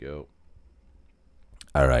Go.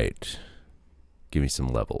 All right. Give me some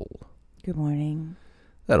level. Good morning.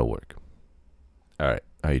 That'll work. All right.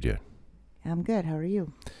 How you doing? I'm good. How are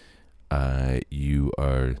you? You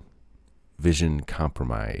are vision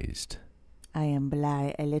compromised. I am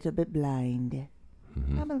blind, a little bit blind.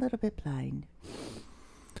 Mm-hmm. I'm a little bit blind.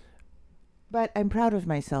 But I'm proud of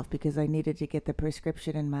myself because I needed to get the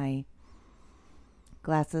prescription in my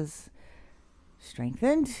glasses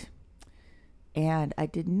strengthened. And I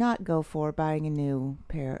did not go for buying a new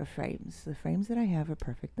pair of frames. The frames that I have are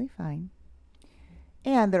perfectly fine.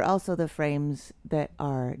 And they're also the frames that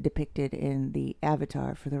are depicted in the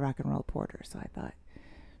avatar for the Rock and Roll Porter. So I thought,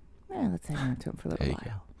 let's hang on to them for a little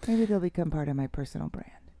while. Maybe they'll become part of my personal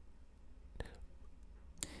brand.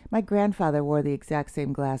 My grandfather wore the exact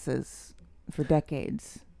same glasses for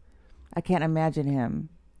decades. I can't imagine him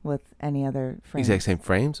with any other frames. Exact same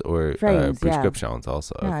frames or frames, prescriptions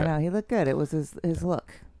also? No, he looked good. It was his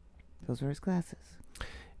look. Those were his glasses.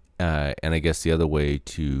 And I guess the other way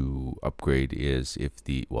to upgrade is if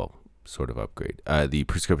the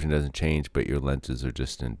prescription doesn't change, but your lenses are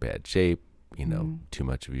just in bad shape, too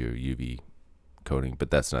much of your UV coating. But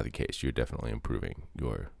that's not the case. You're definitely improving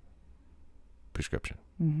your prescription.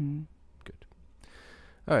 Mm-hmm. Good.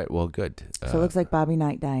 All right. Well, good. So it looks like Bobby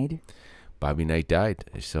Knight died. Bobby Knight died.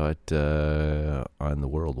 I saw it on the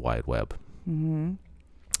World Wide Web. Mm-hmm.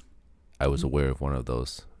 I was aware of one of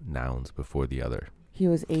those nouns before the other. He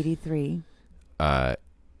was 83.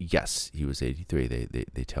 Yes, he was 83.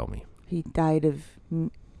 They tell me. He died of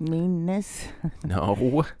meanness.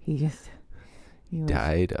 No. He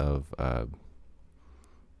died of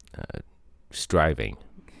striving.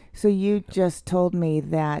 So you just told me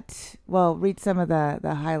that. Well, read some of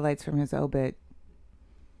the highlights from his obit.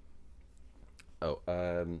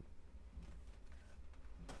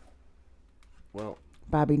 Well,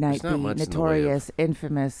 Bobby Knight, the notorious,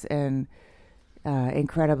 infamous, and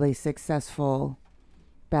incredibly successful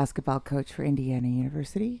basketball coach for Indiana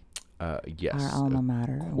University. Yes. Our alma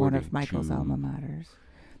mater. One of Michael's alma maters.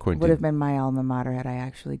 Would have been my alma mater had I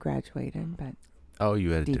actually graduated, but... Oh, you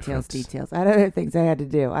had details. I had other things I had to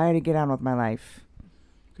do. I had to get on with my life.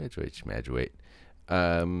 Graduate.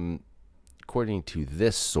 According to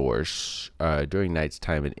this source, during Knight's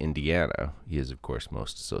time in Indiana, he is, of course,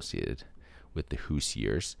 most associated with the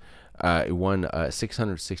Hoosiers. He won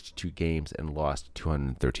 662 games and lost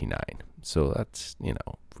 239. So that's,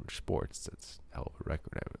 for sports, that's a hell of a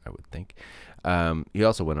record, I would think. He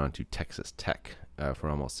also went on to Texas Tech for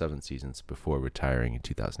almost 7 seasons before retiring in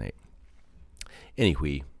 2008.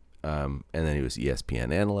 Anyway, and then he was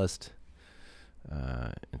ESPN analyst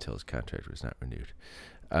until his contract was not renewed.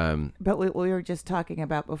 But we were just talking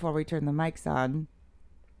about, before we turned the mics on,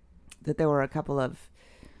 that there were a couple of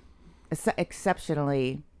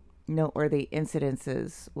exceptionally noteworthy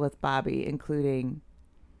incidences with Bobby, including...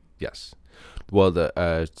 Yes. Well,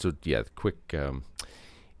 quick...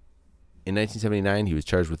 In 1979, he was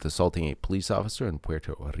charged with assaulting a police officer in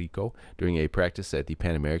Puerto Rico during a practice at the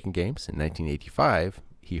Pan American Games. In 1985,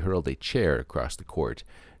 he hurled a chair across the court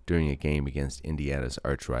during a game against Indiana's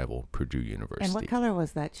arch-rival Purdue University. And what color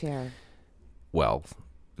was that chair? Well,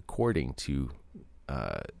 according to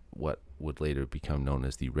what would later become known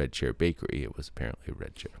as the Red Chair Bakery, it was apparently a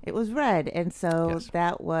red chair. It was red, and so yes.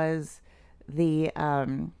 That was the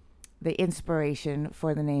inspiration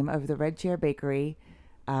for the name of the Red Chair Bakery,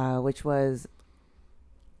 which was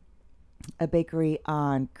a bakery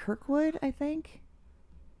on Kirkwood, I think.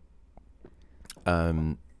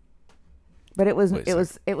 But it was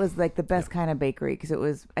like the best kind of bakery, because it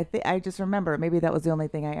was, I just remember, maybe that was the only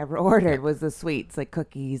thing I ever ordered was the sweets, like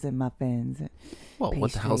cookies and muffins. And well, pastry.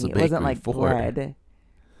 What the hell's a bakery for? It wasn't like for? bread.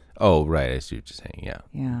 Oh, right. I see what you're saying.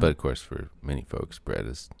 Yeah. But of course, for many folks, bread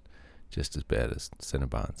is just as bad as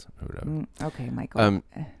Cinnabons or whatever. Okay, Michael.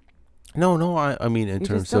 No. I mean, in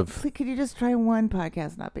terms of... Could you just try one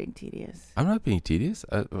podcast not being tedious? I'm not being tedious.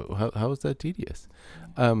 How is that tedious?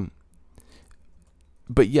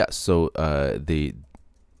 But yes, so the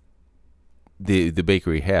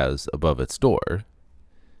bakery has above its door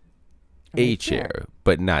a chair,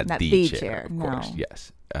 but not the chair. Of course, no.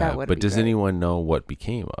 Yes. But does anyone know what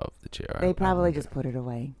became of the chair? They probably just put it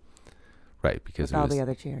away. Right, because with all the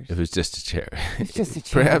other chairs. It was just a chair. It's just a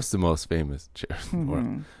chair. Perhaps the most famous chair.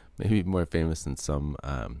 Mm-hmm. Maybe more famous than some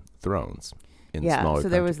thrones in smaller so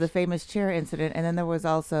there countries. was the famous chair incident, and then there was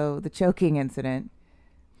also the choking incident,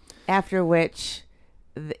 after which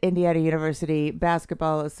the Indiana University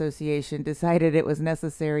Basketball Association decided it was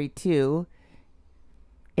necessary to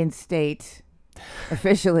instate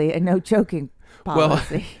officially a no choking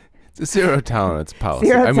policy. Well, it's a zero tolerance policy.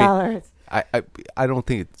 Zero tolerance. I don't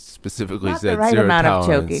think it specifically Not said the right zero amount of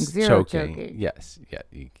tolerance. choking. Zero choking. Yes. Yeah.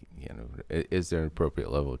 Is there an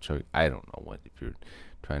appropriate level of choking? I don't know if you're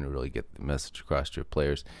trying to really get the message across to your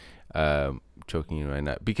players. Choking you might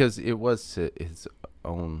not, because it was his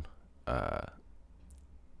own.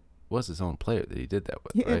 Was his own player that he did that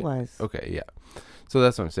with, Yeah, right? it was. Okay, yeah. So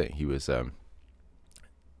that's what I'm saying. He was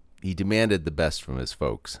he demanded the best from his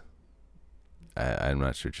folks. I'm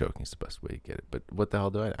not sure choking is the best way to get it, but what the hell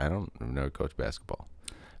do I don't I've never coached basketball.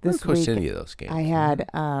 I've never coached any of those games. I had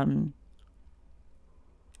an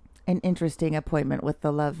interesting appointment with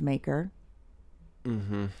the Lovemaker.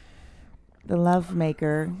 Mm-hmm. The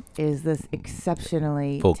Lovemaker is this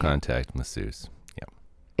exceptionally full contact masseuse. Yeah.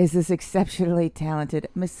 Is this exceptionally talented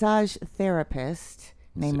massage therapist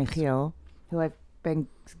named Michael, who I've been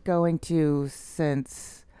going to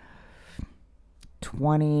since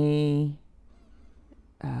 2000,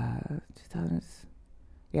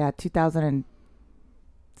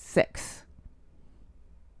 2006.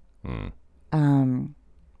 And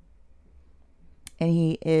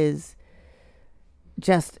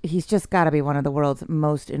he's just got to be one of the world's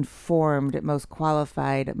most informed, most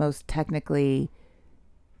qualified, most technically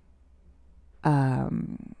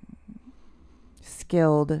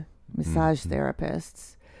skilled massage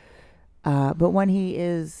therapists. But when he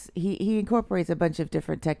incorporates a bunch of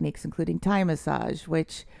different techniques, including Thai massage,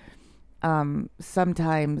 which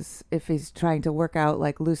sometimes if he's trying to work out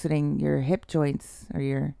like loosening your hip joints or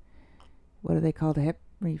your, what are they called? Hip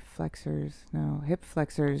flexors,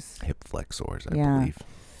 I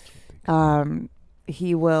believe.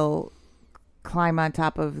 He will climb on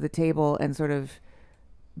top of the table and sort of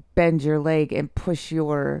bend your leg and push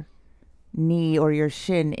your knee or your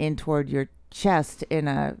shin in toward your chest in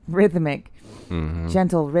a rhythmic,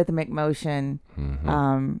 gentle rhythmic motion,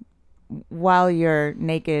 while you're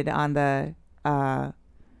naked on the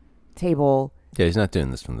table. Yeah, he's not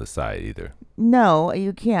doing this from the side either. No,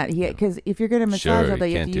 you can't. Because if you're going to massage all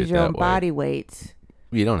day, you have to use your own body weight.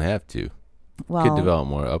 You don't have to. Well, could develop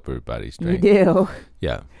more upper body strength. You do.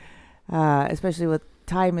 Yeah. Especially with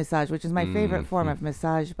Thai massage, which is my favorite form of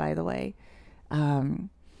massage, by the way. And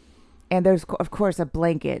there's, of course, a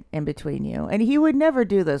blanket in between you. And he would never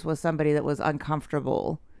do this with somebody that was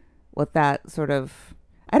uncomfortable with that sort of,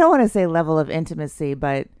 I don't want to say level of intimacy,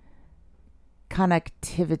 but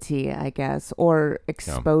connectivity, I guess, or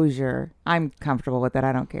exposure. Yeah. I'm comfortable with it.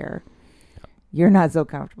 I don't care. Yeah. You're not so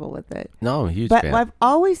comfortable with it. No, I'm a huge fan. But I've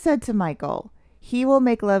always said to Michael, he will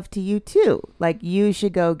make love to you too. Like, you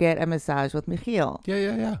should go get a massage with Michiel.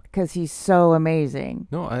 Yeah. Because he's so amazing.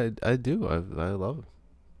 No, I do. I love him.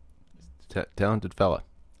 Talented fella.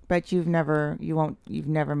 But you've never made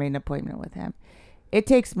an appointment with him. It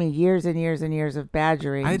takes me years and years and years of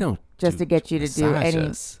badgering. I don't just to get you to do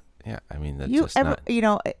any. Yeah, I mean that's just not.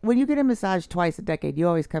 When you get a massage twice a decade, you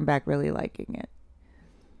always come back really liking it.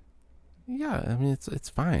 Yeah, I mean it's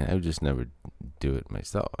fine. I would just never do it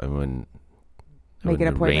myself. I wouldn't make an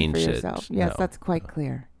appointment for yourself. Yes, no. That's quite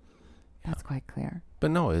clear. That's quite clear.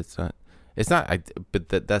 But no, it's not. It's not.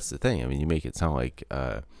 But that's the thing. I mean, you make it sound like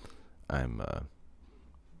I'm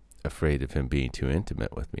afraid of him being too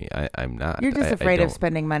intimate with me. I'm not. You're just afraid of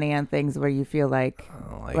spending money on things where you feel like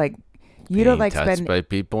you don't like touched by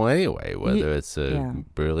people anyway. Whether it's a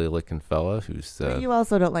burly looking fella who's. You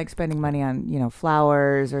also don't like spending money on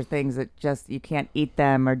flowers or things that just you can't eat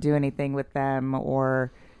them or do anything with them,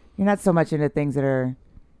 or you're not so much into things that are,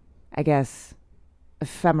 I guess,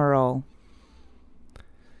 ephemeral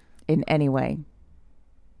in any way.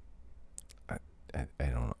 I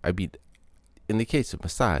don't know. I mean, in the case of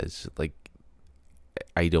massage, like,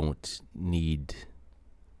 I don't need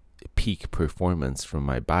peak performance from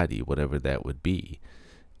my body, whatever that would be.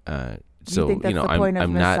 Do you think that's the point of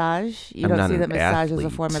massage? You don't see that massage is a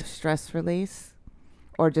form of stress release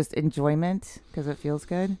or just enjoyment because it feels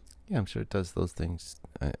good? Yeah, I'm sure it does those things.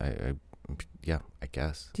 I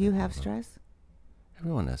guess. Do you have stress?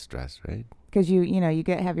 Everyone has stress, right? Because you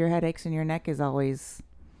have your headaches and your neck is always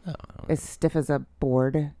as stiff as a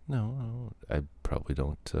board. No, I probably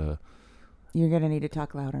don't. You're going to need to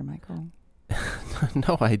talk louder, Michael.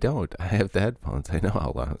 No, I don't. I have the headphones. I know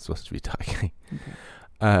how loud I'm supposed to be talking.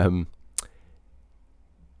 Okay.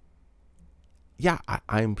 Yeah,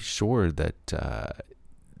 I'm sure that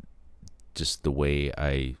just the way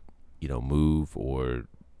I, move or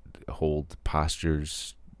hold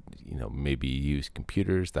postures, maybe use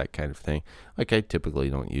computers, that kind of thing. Like, I typically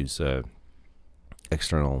don't use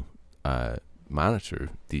external monitor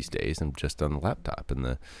these days. I'm just on the laptop,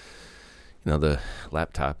 and the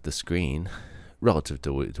laptop, the screen, relative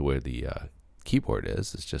to where the keyboard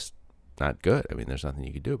is just not good. I mean, there's nothing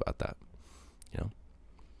you can do about that,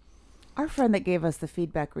 Our friend that gave us the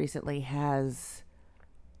feedback recently has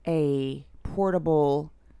a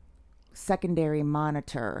portable secondary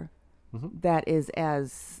monitor that is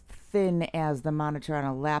as thin as the monitor on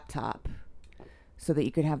a laptop, so that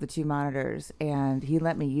you could have the two monitors. And he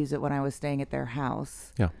let me use it when I was staying at their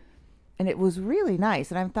house. Yeah. And it was really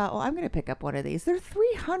nice. And I thought, well, I'm going to pick up one of these. They're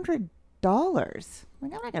 $300. Like, I'm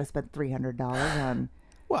not going to spend $300 on.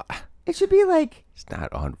 Well, it should be like it's not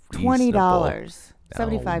unreasonable. $20, No.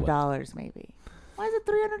 $75 maybe. Why is it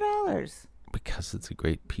 $300? Because it's a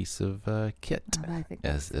great piece of kit, I think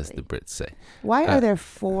as the Brits say. Why are there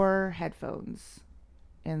 4 headphones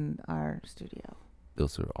in our studio?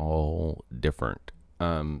 Those are all different.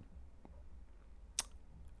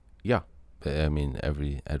 Yeah. I mean,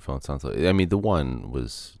 every headphone sounds like... I mean, the one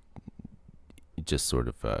was just sort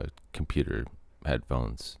of computer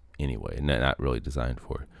headphones anyway, and not really designed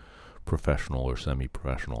for professional or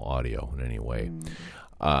semi-professional audio in any way.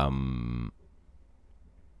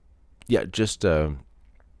 Yeah, just a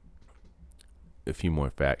few more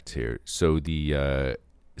facts here. So the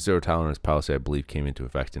zero tolerance policy, I believe, came into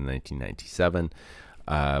effect in 1997,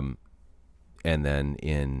 and then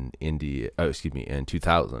in in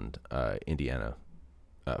 2000, Indiana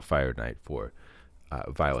fired Knight for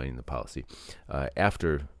violating the policy.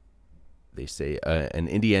 After, they say, an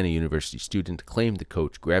Indiana University student claimed the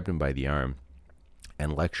coach grabbed him by the arm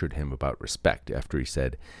and lectured him about respect after he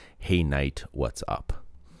said, "Hey Knight, what's up?"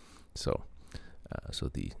 So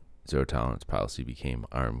the zero tolerance policy became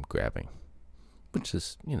arm grabbing, which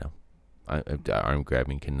is, arm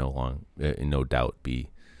grabbing can no doubt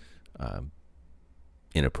be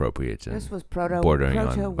inappropriate and this was bordering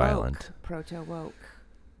on violent. Proto woke.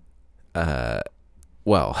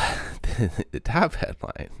 Well, the top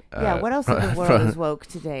headline. Yeah, what else in the world is woke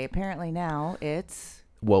today? Apparently now it's...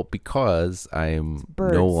 Well, because I'm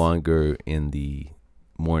no longer in the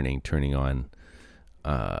morning turning on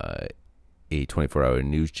a 24-hour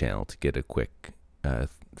news channel to get a quick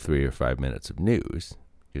 3 or 5 minutes of news,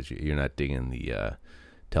 because you're not digging the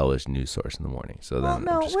television news source in the morning. So then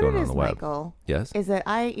I'm just going on the web. Michael, yes? Is that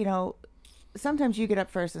sometimes you get up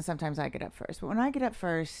first and sometimes I get up first. But when I get up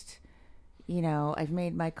first, I've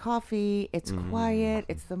made my coffee. It's quiet.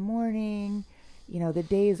 It's the morning. The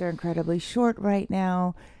days are incredibly short right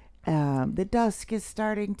now. The dusk is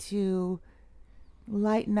starting to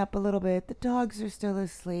lighten up a little bit. The dogs are still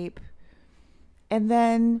asleep. And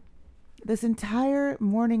then this entire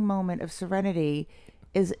morning moment of serenity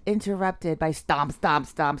is interrupted by stomp, stomp,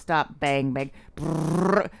 stomp, stomp, bang, bang,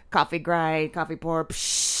 brrr, coffee grind, coffee pour,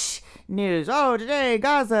 psh, news. Oh, today,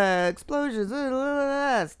 Gaza, explosions,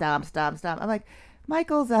 stomp, stomp, stomp. I'm like,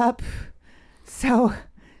 Michael's up. So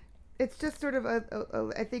it's just sort of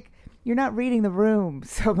I think you're not reading the room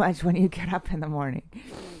so much when you get up in the morning.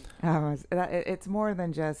 It's more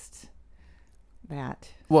than just that.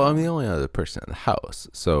 Well, I'm the only other person in the house,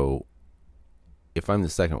 so if I'm the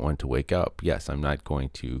second one to wake up, yes, I'm not going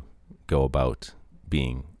to go about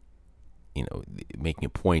being, making a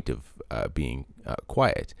point of being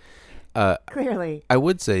quiet. Clearly. I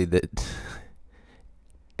would say that,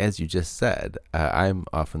 as you just said, I'm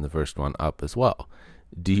often the first one up as well.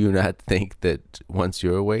 Do you not think that once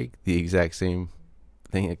you're awake, the exact same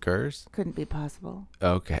thing occurs? Couldn't be possible.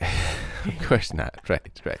 Okay. Of course not.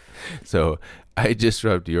 Right. So I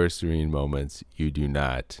disrupt your serene moments. You do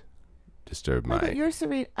not disturb mine. But you're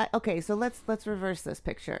serene. Okay, so let's reverse this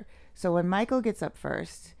picture. So when Michael gets up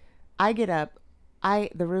first, I get up.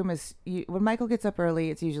 The room is when Michael gets up early.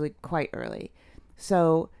 It's usually quite early.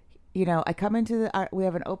 So I come into we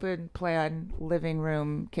have an open plan living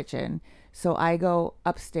room kitchen. So I go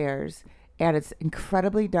upstairs and it's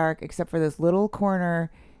incredibly dark except for this little corner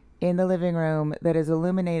in the living room that is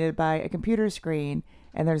illuminated by a computer screen.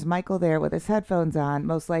 And there's Michael there with his headphones on,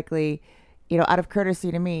 most likely, out of courtesy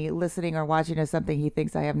to me, listening or watching to something he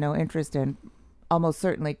thinks I have no interest in, almost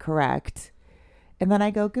certainly correct. And then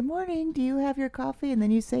I go, "Good morning, do you have your coffee?" And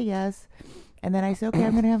then you say yes. And then I say, "Okay,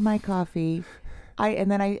 I'm going to have my coffee."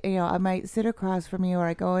 And then I might sit across from you, or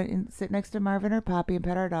I go and sit next to Marvin or Poppy and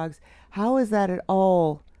pet our dogs. How is that at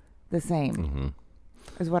all the same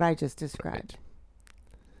as what I just described?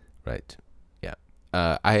 Right. Yeah.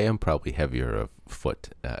 I am probably heavier of foot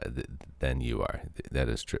than you are. That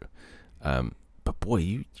is true. But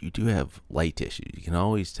boy, you do have light issues. You can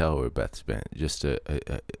always tell where Beth's been. Just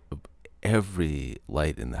every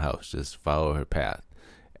light in the house, just follow her path.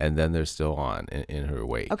 And then they're still on in her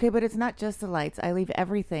wake. Okay, but it's not just the lights. I leave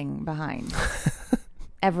everything behind.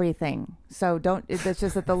 Everything. So it's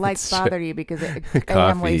just that the lights bother you because I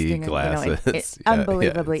am wasting glasses. an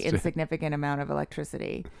unbelievably insignificant amount of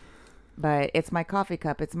electricity. But it's my coffee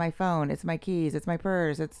cup, it's my phone, it's my keys, it's my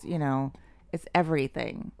purse, it's, it's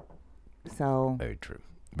everything. So Very true.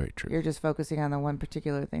 Very true. You're just focusing on the one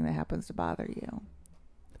particular thing that happens to bother you.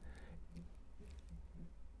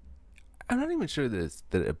 I'm not even sure that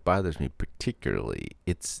it bothers me particularly.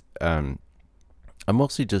 It's I'm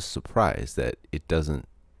mostly just surprised that it doesn't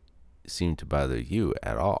seem to bother you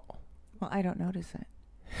at all. Well, I don't notice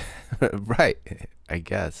it. Right. I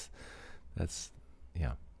guess that's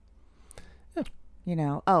yeah.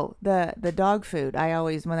 The dog food. I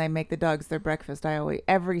always, when I make the dogs their breakfast,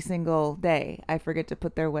 every single day, I forget to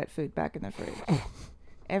put their wet food back in the fridge.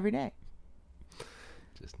 Every day.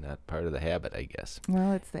 Just not part of the habit, I guess.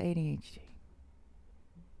 Well, it's the ADHD.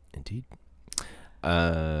 Indeed.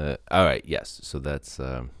 All right. Yes. So that's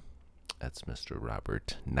Mr.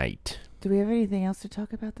 Robert Knight. Do we have anything else to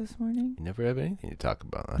talk about this morning? You never have anything to talk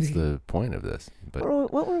about. That's the point of this. But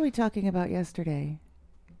what were we talking about yesterday?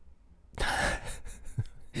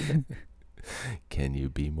 Can you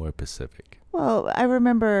be more specific? Well, I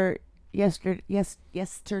remember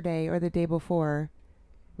yesterday or the day before,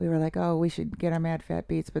 we were like, oh, we should get our Mad Fat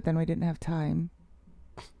Beats, but then we didn't have time.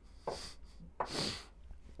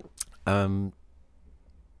 Yeah,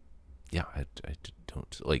 I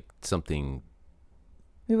don't like something.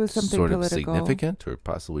 It was something sort political. of significant or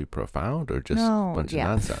possibly profound or just a bunch of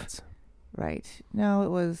nonsense. Right. No, it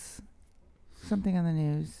was something on the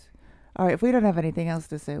news. All right, if we don't have anything else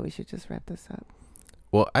to say, we should just wrap this up.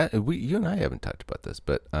 Well, you and I haven't talked about this,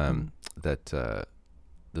 but that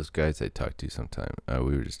those guys I talked to sometime,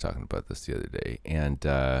 we were just talking about this the other day, and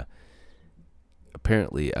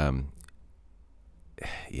apparently,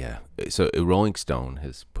 so Rolling Stone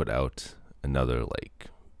has put out another like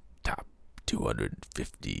top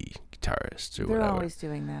 250 guitarists or whatever. They're always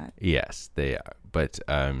doing that. Yes, they are. But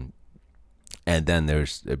and then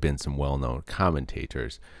there's been some well-known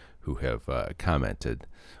commentators who have commented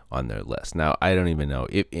on their list. Now, I don't even know.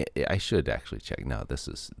 I should actually check. Now, this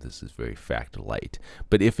is very fact light.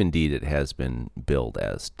 But if indeed it has been billed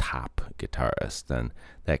as top guitarist, then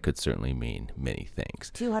that could certainly mean many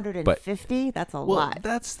things. 250? That's a lot. Well,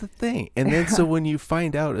 that's the thing. And then so when you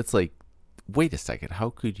find out, it's like, wait a second,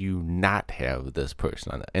 how could you not have this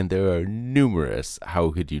person on that? And there are numerous,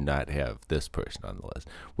 how could you not have this person on the list?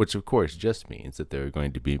 Which, of course, just means that there are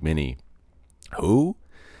going to be many who?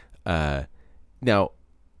 Now,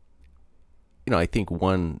 I think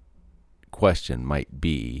one question might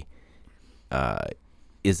be,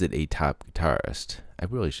 is it a top guitarist? I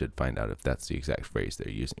really should find out if that's the exact phrase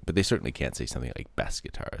they're using. But they certainly can't say something like best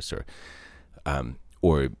guitarist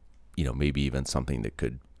or maybe even something that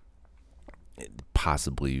could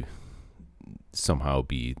possibly somehow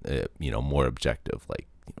be, more objective, like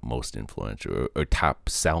most influential or top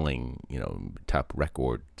selling, top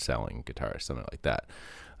record selling guitarist, something like that.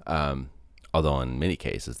 Although in many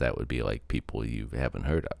cases that would be like people you haven't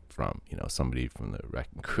heard of from, somebody from the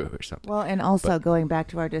Wrecking Crew or something. Well, and also going back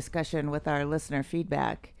to our discussion with our listener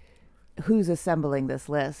feedback, who's assembling this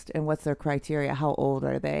list and what's their criteria? How old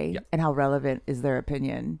are they? Yep. And how relevant is their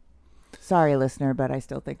opinion? Sorry, listener, but I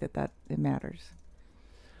still think that it matters.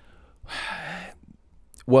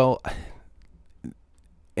 Well,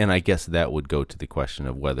 and I guess that would go to the question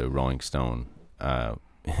of whether Rolling Stone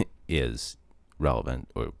is relevant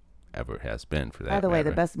or ever has been, for that matter. By the way,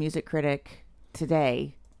 the best music critic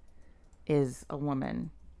today is a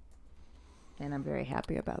woman, and I'm very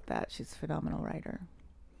happy about that. She's a phenomenal writer.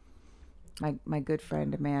 My good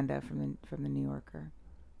friend Amanda from the New Yorker.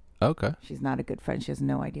 Okay. She's not a good friend. She has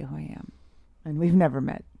no idea who I am, and we've never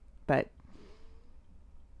met. But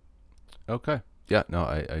okay, yeah, no,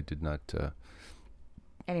 I did not.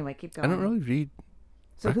 Anyway, keep going. I don't really read.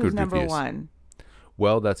 So who's number reviews. one?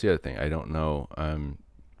 Well, that's the other thing. I don't know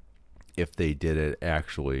if they did it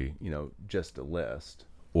actually, just a list,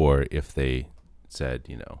 or if they said,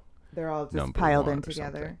 they're all just piled in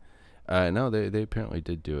together. No, they apparently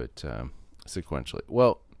did do it sequentially.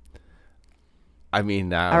 Well, I mean,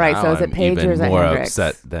 now, all right, so is it Page even or is it more Hendrix?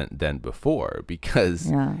 upset than before,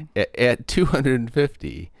 because at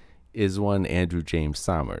 250 is one Andrew James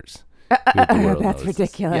Sommers. That's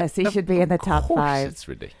ridiculous. Yeah, he should be in the top 5. It's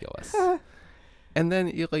ridiculous. And then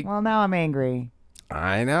you're like, well, now I'm angry.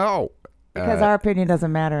 I know. Because our opinion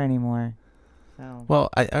doesn't matter anymore. So. Well,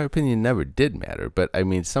 our opinion never did matter, but I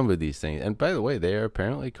mean, some of these things, and by the way, they are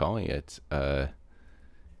apparently calling it,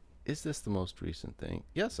 is this the most recent thing?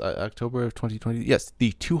 Yes, October of 2020. Yes,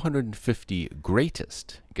 the 250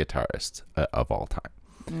 greatest guitarists of all time.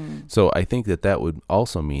 Mm. So I think that would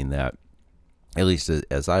also mean that, at least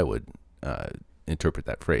as I would interpret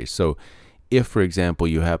that phrase. So if, for example,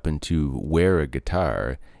 you happen to wear a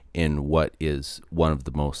guitar in what is one of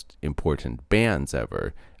the most important bands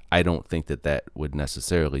ever, I don't think that would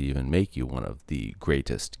necessarily even make you one of the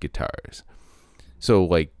greatest guitars. So,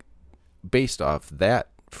 like, based off that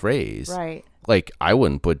phrase, Right. like, I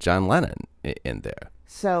wouldn't put John Lennon in there.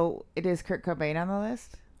 So it is Kurt Cobain on the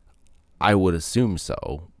list? I would assume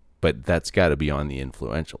so, but that's got to be on the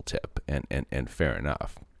influential tip, and fair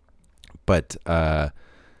enough. But, and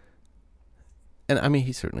I mean,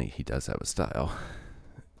 he does have a style.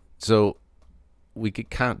 So we could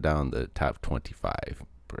count down the top 25.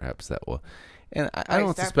 Perhaps that will. And I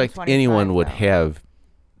don't suspect anyone would have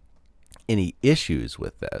any issues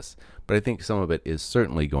with this, but I think some of it is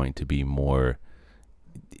certainly going to be more,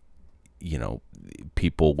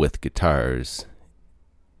 people with guitars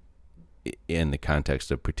in the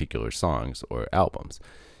context of particular songs or albums.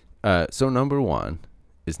 So number 1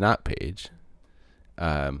 is not Page.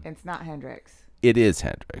 It's not Hendrix. It is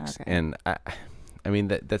Hendrix. Okay. And I mean,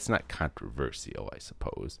 that's not controversial, I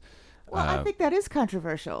suppose. Well, I think that is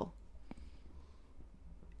controversial.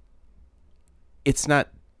 It's not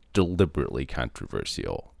deliberately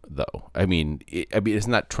controversial, though. I mean, it's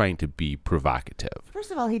not trying to be provocative.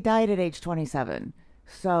 First of all, he died at age 27.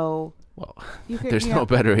 So, well, there's no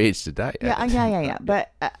better age to die at. Yeah.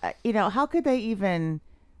 But how could they even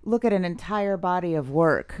look at an entire body of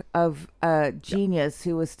work of a genius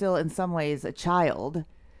who was still in some ways a child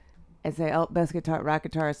and say, "Oh, best rock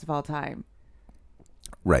guitarist of all time"?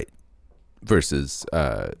 Right. Versus,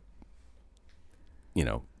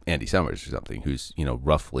 Andy Summers or something, who's,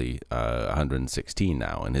 roughly 116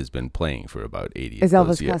 now and has been playing for about 80 Is of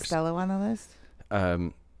those Elvis years. Costello on the list?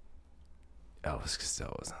 Elvis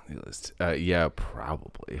Costello is on the list. Yeah,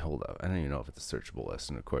 probably. Hold up. I don't even know if it's a searchable list.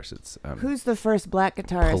 And, of course, it's... Who's the first black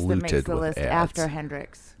guitarist that makes the list ads. after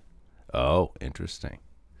Hendrix? Oh, interesting.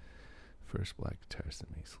 First black guitarist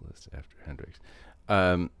that makes the list after Hendrix.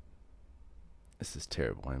 This is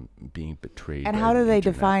terrible. I'm being betrayed. And how do they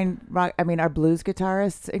define rock? I mean, are blues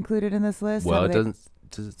guitarists included in this list? Well, it doesn't.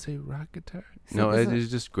 Does it say rock guitar? No, it is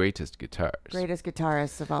just greatest guitars. Greatest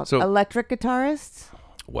guitarists of all. So, electric guitarists?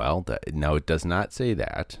 Well, no, it does not say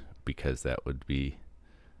that, because that would be,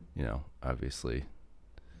 obviously.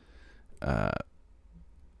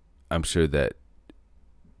 I'm sure that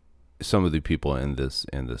some of the people in this,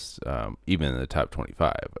 even in the top 25,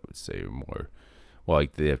 I would say are more. Well,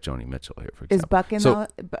 like they have Joni Mitchell here, for example. Is Buck in the?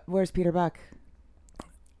 Where's Peter Buck?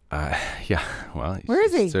 Yeah. Well, where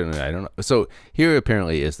is he? Certainly, I don't know. So here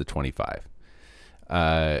apparently is the 25.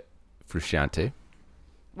 Frusciante.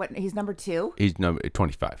 What? He's number 2. He's number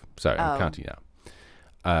 25. Sorry, I'm counting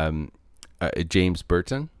now. James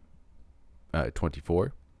Burton,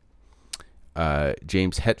 24.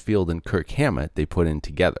 James Hetfield and Kirk Hammett they put in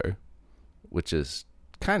together, which is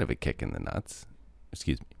kind of a kick in the nuts.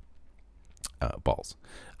 Excuse me. Balls.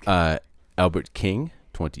 Albert King,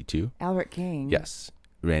 22. Albert King. Yes.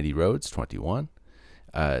 Randy Rhoads, 21.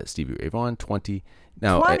 Stevie Ray Vaughan, 20.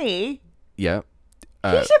 Now, 20? Yeah. He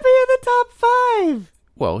should be in the top 5.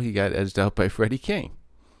 Well, he got edged out by Freddie King.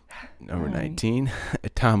 Number 19.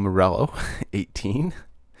 Tom Morello, 18.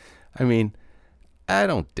 I mean, I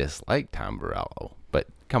don't dislike Tom Morello, but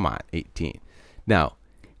come on, 18. Now,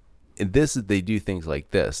 they do things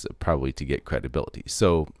like this probably to get credibility.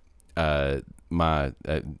 So,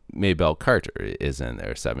 Maybelle Carter is in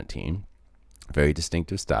there, 17. Very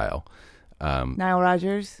distinctive style. Nile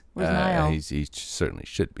Rodgers? Where's Nile? He certainly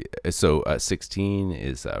should be. So 16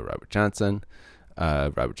 is Robert Johnson.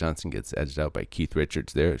 Robert Johnson gets edged out by Keith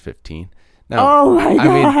Richards there at 15. Now, oh my God!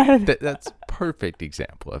 I mean, that's a perfect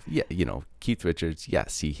example of Keith Richards.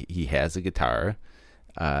 Yes, he has a guitar.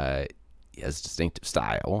 He has distinctive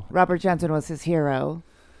style. Robert Johnson was his hero.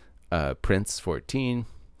 Prince, 14.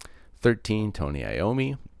 13, Tony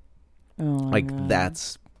Iommi.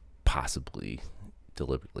 That's possibly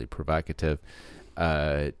deliberately provocative.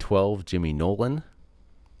 12, Jimmy Nolan.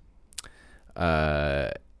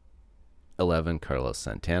 11, Carlos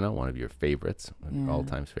Santana, one of your favorites, one of your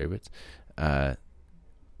all-time favorites. But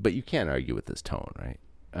you can't argue with this tone, right?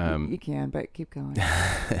 You can, but keep going.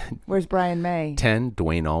 Where's Brian May? 10,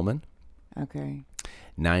 Dwayne Allman. Okay.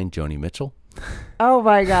 9, Joni Mitchell. Oh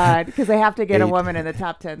my God! Because they have to get 8, a woman in the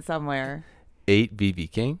top 10 somewhere. 8, B.B.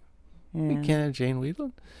 King. Yeah. We can't have Jane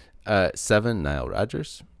Whelan. 7, Nile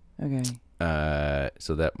Rodgers. Okay.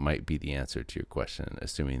 So that might be the answer to your question,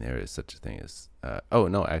 assuming there is such a thing as.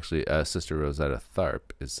 Actually, Sister Rosetta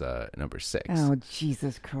Tharpe is number 6. Oh,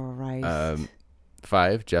 Jesus Christ.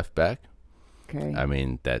 5, Jeff Beck. Okay. I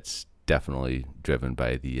mean, that's definitely driven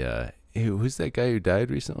by the. Who's that guy who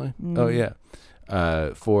died recently? Oh yeah.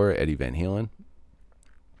 4, Eddie Van Halen.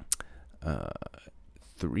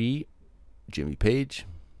 3, Jimmy Page.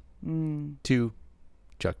 2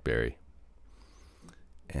 Chuck Berry,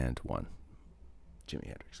 and 1 Jimi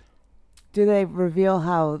Hendrix. Do they reveal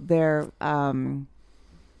how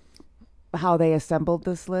they assembled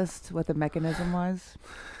this list? What the mechanism was?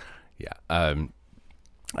 Yeah.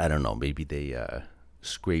 I don't know. Maybe they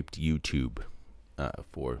scraped YouTube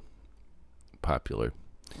for popular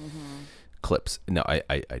clips. No, I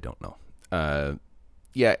don't know.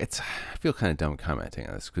 Yeah, I feel kind of dumb commenting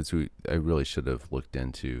on this because I really should have looked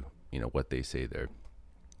into what they say their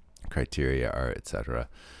criteria are, etc.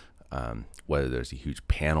 Whether there's a huge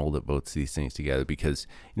panel that votes these things together, because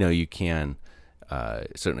you can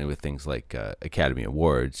certainly with things like Academy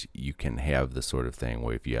Awards, you can have the sort of thing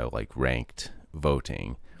where if you have like ranked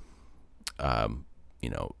voting,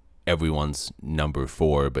 everyone's number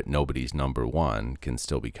 4 but nobody's number 1 can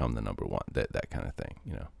still become the number 1, that kind of thing.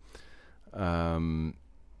 Yeah.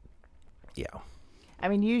 I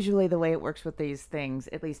mean, usually the way it works with these things,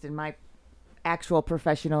 at least in my actual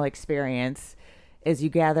professional experience, is you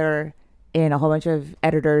gather in a whole bunch of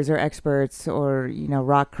editors or experts or,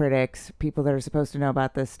 rock critics, people that are supposed to know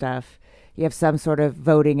about this stuff. You have some sort of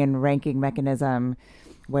voting and ranking mechanism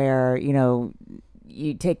where,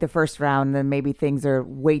 you take the first round, then maybe things are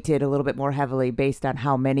weighted a little bit more heavily based on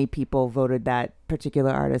how many people voted that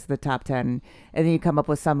particular artist, the top 10. And then you come up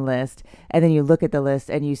with some list, and then you look at the list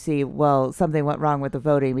and you see, well, something went wrong with the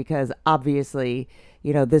voting because obviously,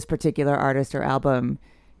 this particular artist or album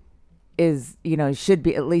is, should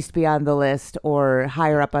be at least be on the list or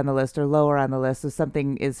higher up on the list or lower on the list. So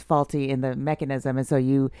something is faulty in the mechanism. And so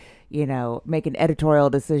you make an editorial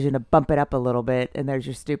decision to bump it up a little bit, and there's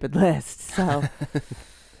your stupid list. So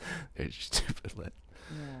there's your stupid list.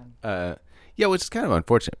 Yeah. Which is kind of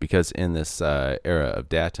unfortunate because in this era of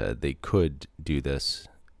data, they could do this,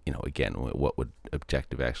 again, what would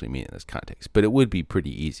objective actually mean in this context? But it would be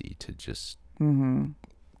pretty easy to just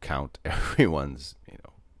count everyone's,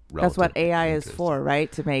 that's what AI interest. is for,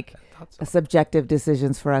 right? To make So. subjective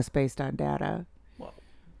decisions for us based on data. Well,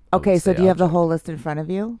 okay, so do you have the whole list in front of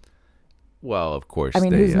you? Well, of course. I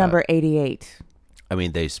mean, who's number 88? I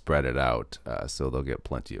mean, they spread it out, so they'll get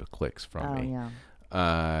plenty of clicks from me. Yeah.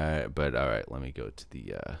 But all right, let me go to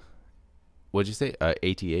the. What'd you say?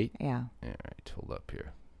 88? Yeah. All right, hold up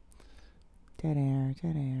here. Dead air.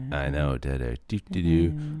 I know, dead air.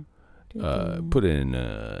 Put in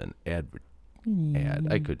an ad.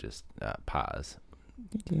 I could just pause.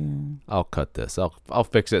 I'll cut this. I'll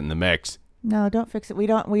fix it in the mix. No, don't fix it. We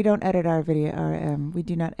don't edit our video. We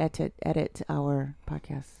do not edit our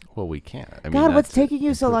podcast. Well, we can't. God, what's taking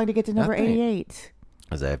you so long to get to number 88?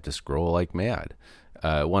 Because I have to scroll like mad.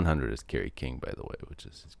 100 is Kerry King, by the way, which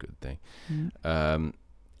is a good thing.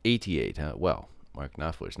 88. Well, Mark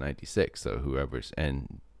Knopfler's 96. So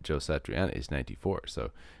and Joe Satriani is 94.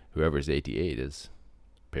 So whoever's 88 is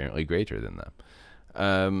apparently greater than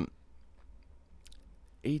them.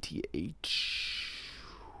 88.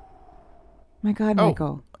 My God,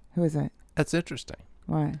 Michael. Who is it? That's interesting.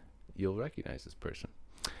 What? You'll recognize this person.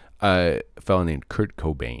 A fellow named Kurt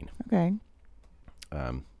Cobain. Okay.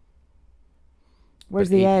 Where's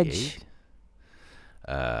the edge?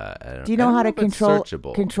 Do you know how to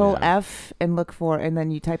control F and look for, and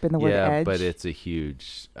then you type in the word edge? Yeah, but it's a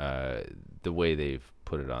huge, the way they've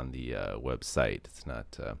put it on the website, it's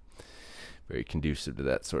not very conducive to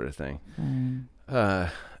that sort of thing.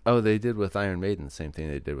 They did with Iron Maiden the same thing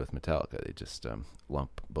they did with Metallica. They just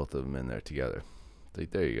lump both of them in there together.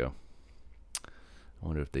 There you go. I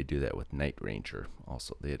wonder if they do that with Night Ranger.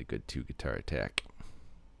 Also, they had a good 2-guitar attack.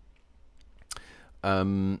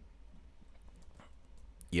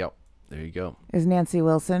 Yep, there you go. Is Nancy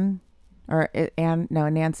Wilson,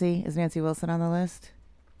 Nancy? Is Nancy Wilson on the list?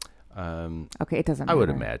 Okay, it doesn't matter. I would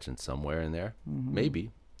imagine somewhere in there. Mm-hmm.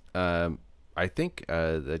 Maybe. I think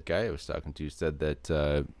that guy I was talking to said that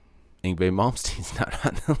Yngwie Malmsteen's not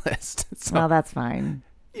on the list. So well, that's fine.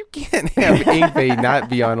 You can't have Yngwie not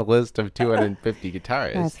be on a list of 250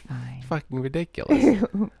 guitarists. That's fine. It's fucking ridiculous.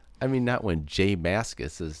 I mean, not when Jay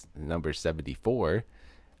Mascis is number 74.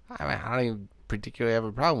 I mean, I don't even particularly have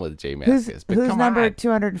a problem with Jay Mascis. But who's number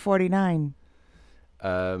 249?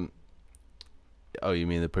 Oh, you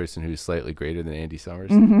mean the person who's slightly greater than Andy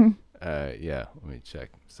Summers? Mm-hmm. Yeah, let me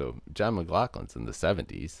check. So John McLaughlin's in the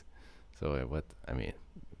 70s. So of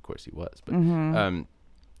course he was. But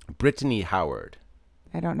Brittany Howard.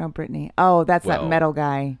 I don't know Brittany. Oh, that's that metal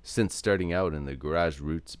guy. Since starting out in the garage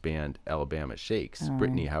roots band Alabama Shakes,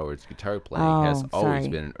 Brittany Howard's guitar playing has always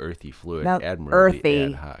been an earthy, fluid,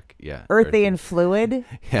 admirably ad hoc. Yeah, earthy and fluid?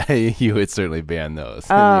 Yeah, you would certainly ban those.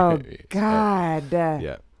 Oh, God.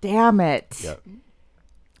 Yeah. Damn it. Yep.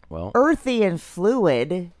 Well, earthy and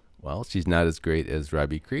fluid. Well, she's not as great as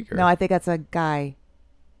Robbie Krieger. No, I think that's a guy.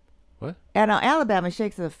 What? And Alabama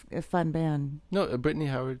Shake's a fun band. No, Brittany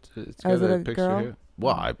Howard. It's Oh, is got it a a picture girl? here.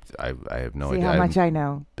 Well, I have no See idea. how much I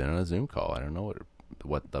know. Been on a Zoom call. I don't know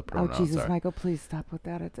what the Oh, pronouns Jesus, are. Michael, please stop with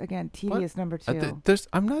that. It's, again, tedious number 2.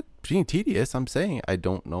 I'm not being tedious. I'm saying I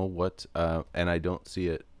don't know what, and I don't see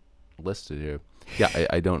it listed here. Yeah,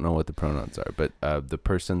 I don't know what the pronouns are, but the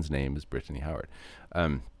person's name is Brittany Howard.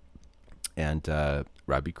 And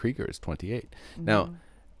Robbie Krieger is 28. Mm-hmm. Now,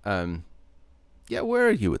 yeah, where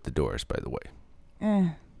are you with the Doors, by the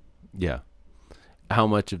way? Yeah. How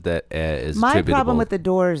much of that is my attributable? problem with the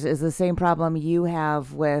Doors is the same problem you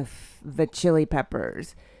have with the Chili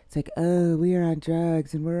Peppers. It's like, oh, we are on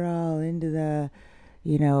drugs and we're all into the,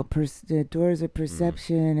 the Doors of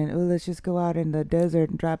perception, and let's just go out in the desert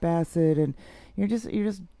and drop acid, and you're just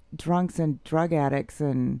drunks and drug addicts,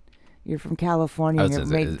 and you're from California, and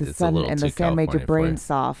the sun made your brain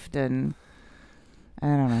soft, and I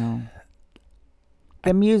don't know.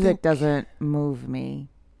 The music doesn't move me.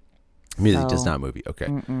 Music does not move you. Okay.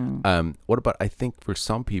 What about, I think for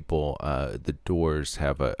some people, the Doors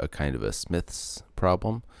have a kind of a Smiths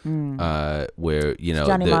problem, where, Is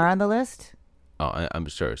Johnny Marr on the list? Oh, I'm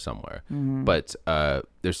sure somewhere. But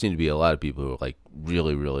there seem to be a lot of people who like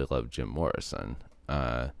really, really love Jim Morrison.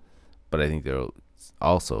 But I think there are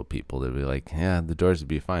also people that would be like, yeah, the Doors would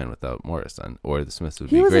be fine without Morrison, or the Smiths would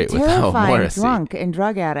be great without Morrison. He was a terrifying drunk and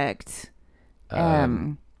drug addict.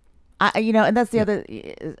 And that's the other.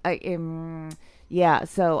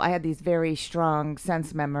 So I had these very strong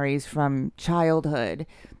sense memories from childhood,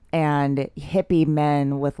 and hippie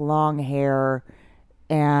men with long hair,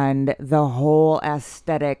 and the whole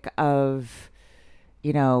aesthetic of,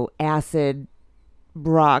 acid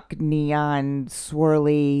rock, neon,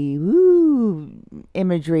 swirly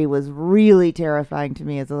imagery was really terrifying to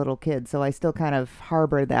me as a little kid. So I still kind of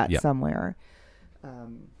harbor that somewhere.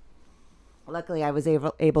 Luckily, I was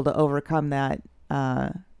able to overcome that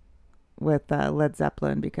with Led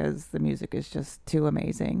Zeppelin, because the music is just too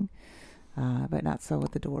amazing. But not so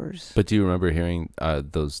with the Doors. But do you remember hearing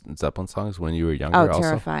those Zeppelin songs when you were younger? Oh,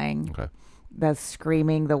 terrifying. Okay. The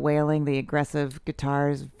screaming, the wailing, the aggressive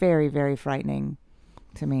guitars, very, very frightening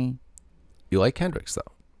to me. You like Hendrix, though?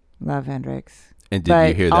 Love Hendrix. And did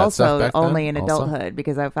you hear that stuff back then? Only in adulthood,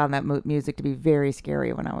 because I found that music to be very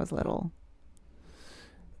scary when I was little.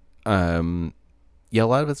 Yeah, a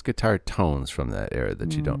lot of it's guitar tones from that era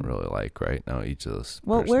that you don't really like, right? Now, each of those.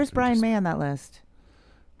 Well, where's Brian May on that list?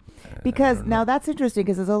 Because now that's interesting,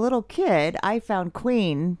 because as a little kid, I found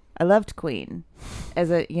Queen. I loved Queen as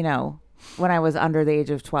when I was under the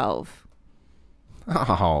age of 12.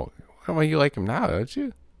 Oh, well, you like him now, don't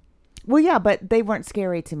you? Well, yeah, but they weren't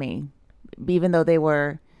scary to me, even though they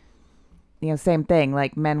were, same thing,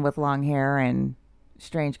 like men with long hair and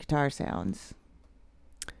strange guitar sounds.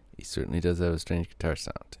 He certainly does have a strange guitar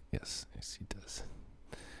sound. Yes, he does.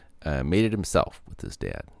 Made it himself with his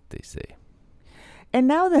dad, they say. And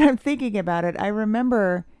now that I'm thinking about it, I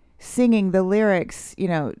remember singing the lyrics,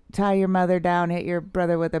 tie your mother down, hit your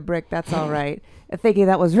brother with a brick, that's all right. Thinking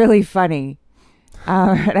that was really funny.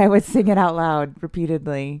 And I would sing it out loud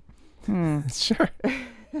repeatedly. Sure.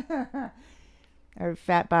 Or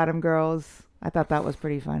Fat Bottom Girls. I thought that was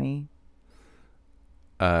pretty funny.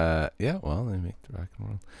 Yeah, well, they make the rock and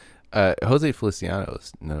roll. Jose Feliciano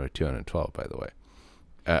is number 212, by the way.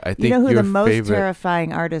 I think who your the most favorite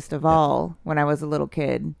terrifying artist of all when I was a little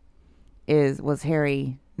kid was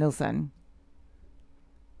Harry Nilsson.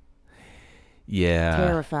 Yeah.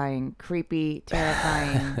 Terrifying, creepy,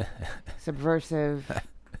 terrifying, subversive.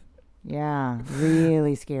 Yeah,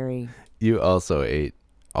 really scary. You also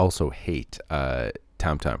hate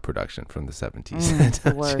Tom Tom production from the 70s.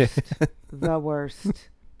 The worst. The worst.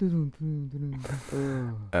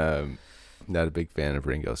 Not a big fan of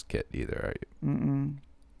Ringo's Kit either, are you? Mm-mm.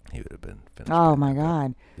 He would have been finished. Oh, my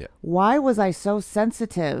God. Yeah. Why was I so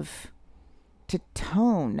sensitive to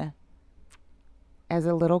tone as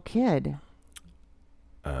a little kid?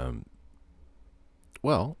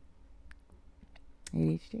 Well,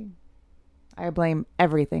 ADHD. I blame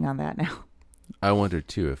everything on that now. I wonder,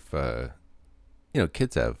 too, if,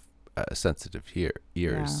 kids have sensitive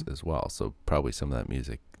ears as well. So probably some of that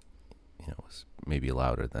music, was maybe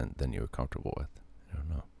louder than you were comfortable with. I don't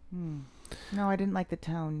know. No, I didn't like the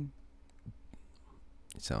tone.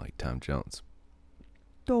 You sound like Tom Jones.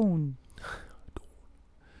 Tone.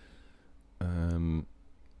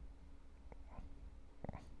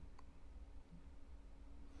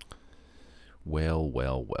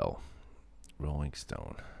 Well. Rolling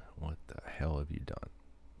Stone. What the hell have you done?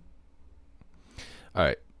 All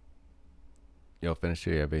right. Y'all finished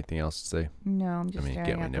here? You have anything else to say? No, I'm just again,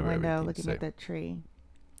 staring we out the never have window, anything to looking say. at that tree.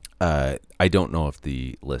 I don't know if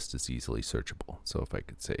the list is easily searchable. So if I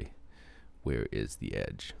could say, where is the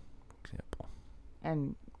edge? Example.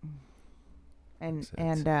 And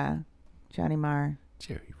Johnny Marr.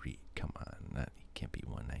 Jerry Reed, come on. He can't be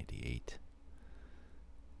 198.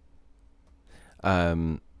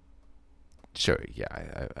 Sure,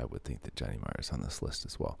 yeah, I would think that Johnny Marr is on this list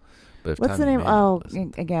as well. But if What's Tommy the name? Emmanuel Oh,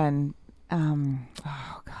 isn't- again.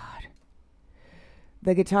 Oh, God.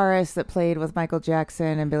 The guitarist that played with Michael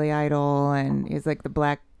Jackson and Billy Idol, and he's like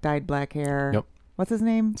the dyed black hair. Yep. What's his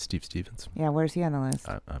name? Steve Stevens. Yeah, where's he on the list?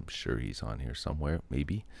 I'm sure he's on here somewhere,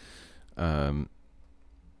 maybe. Jerry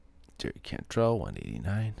Cantrell,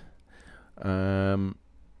 189.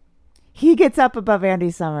 He gets up above Andy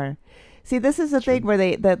Summer. See, this is the thing where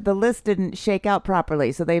the list didn't shake out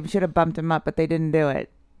properly, so they should have bumped him up, but they didn't do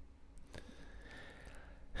it.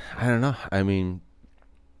 I don't know. I mean,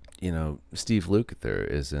 Steve Lukather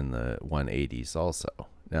is in the 180s also.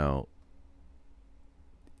 Now,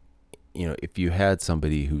 if you had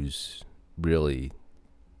somebody who's really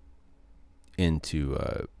into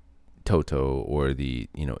Toto or the,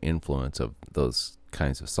 influence of those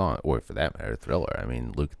kinds of songs, or for that matter, Thriller. I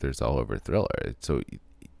mean, Lukather's all over Thriller. So,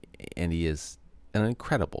 and he is an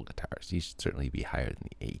incredible guitarist. He should certainly be higher than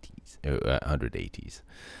the 80s,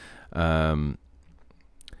 180s.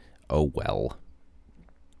 Oh, well.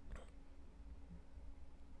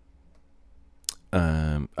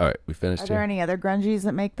 All right, we finished. Are there any other grungies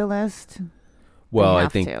that make the list? Well, I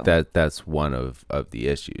have think to. that's one of the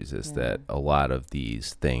issues is that a lot of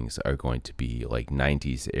these things are going to be like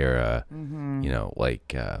 90s era,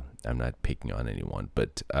 like I'm not picking on anyone,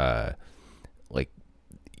 but like,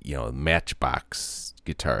 Matchbox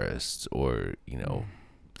guitarists or,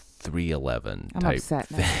 311 I'm type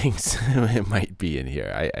upset now. things. It might be in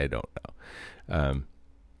here. I don't know.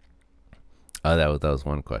 That was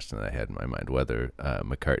one question that I had in my mind, whether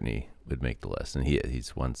McCartney would make the list, and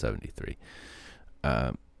he's 173.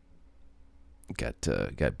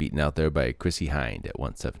 Got beaten out there by Chrissy Hynde at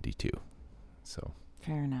 172. So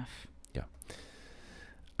fair enough. Yeah.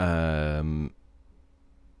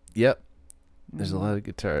 Yep. There's a lot of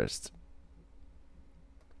guitarists.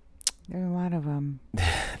 There are a lot of them.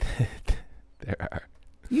 There are.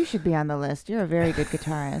 You should be on the list. You're a very good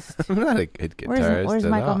guitarist. I'm not a good guitarist. Where's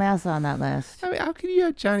at Michael all. Massa on that list? I mean, how can you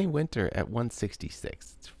have Johnny Winter at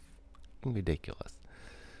 166? It's fucking ridiculous.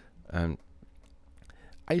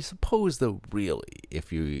 I suppose, though, really,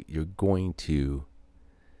 if you're going to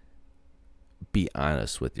be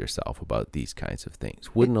honest with yourself about these kinds of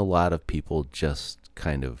things, wouldn't a lot of people just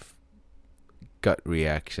kind of gut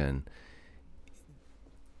reaction?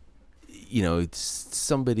 It's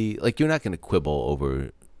somebody like, you're not going to quibble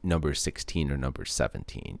over number 16 or number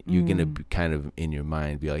 17. You're going to be kind of in your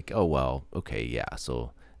mind be like, oh, well, okay, yeah,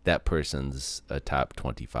 so that person's a top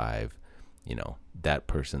 25, that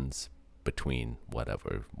person's between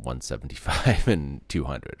whatever 175 and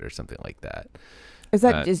 200 or something like that.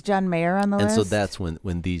 Is John Mayer on the list? And so that's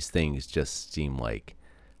when these things just seem like,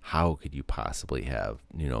 how could you possibly have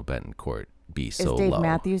Betancourt be so low? Is Dave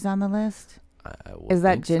Matthews on the list? I would Is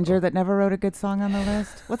that think Ginger so. that never wrote a good song on the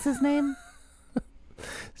list? What's his name?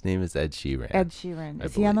 His name is Ed Sheeran. Ed Sheeran. I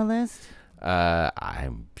Is he on the believe. list?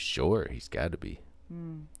 I'm sure he's got to be.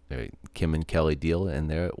 Kim and Kelly Deal in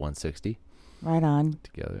there at 160 Right on.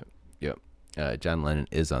 together. Yep. John Lennon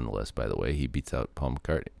is on the list, by the way. He beats out Paul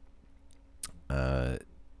McCartney.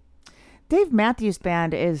 Dave Matthews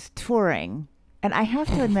Band is touring, and I have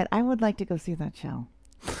to admit, I would like to go see that show.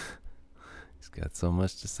 He's got so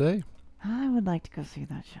much to say. I would like to go see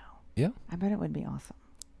that show. Yeah. I bet it would be awesome.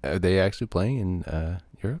 Are they actually playing in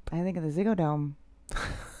Europe? I think of the Ziggo Dome.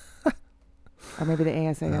 Or maybe the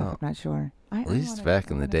ASAF, No. I'm not sure. At least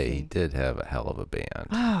back in the day, he did have a hell of a band.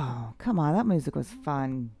 Oh, come on. That music was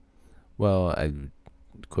fun. Well, I would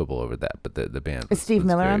quibble over that, but the band was, Is Steve was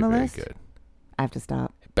Miller very, on the very list? good. I have to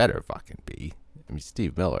stop. It better fucking be. I mean,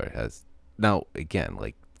 Steve Miller has... Now, again,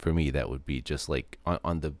 like, for me, that would be just, like,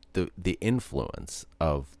 on the influence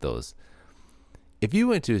of those... If you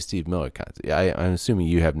went to a Steve Miller concert, I'm assuming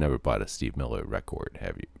you have never bought a Steve Miller record,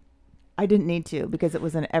 have you? I didn't need to because it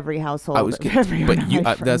was in every household. I was kidding, but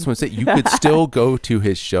that's what I'm saying. You could still go to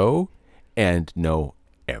his show and know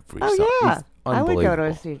every song. Yeah. It's I would go to a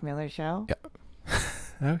unbelievable. Steve Miller show. Yeah.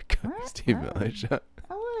 I would go to Steve Miller show.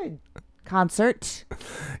 I would. Concert.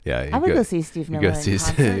 Yeah, I would go see Steve Miller in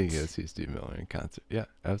concert. You go see Steve Miller in concert. Yeah,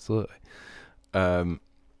 absolutely. Yeah,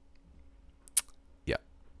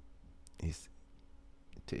 he's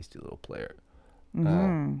a tasty little player.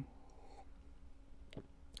 Mm-hmm.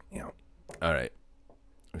 Yeah. All right,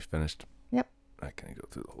 we finished. Yep. not going to go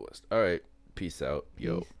through the whole list. All right. Peace out.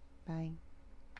 Yo. Peace. Bye.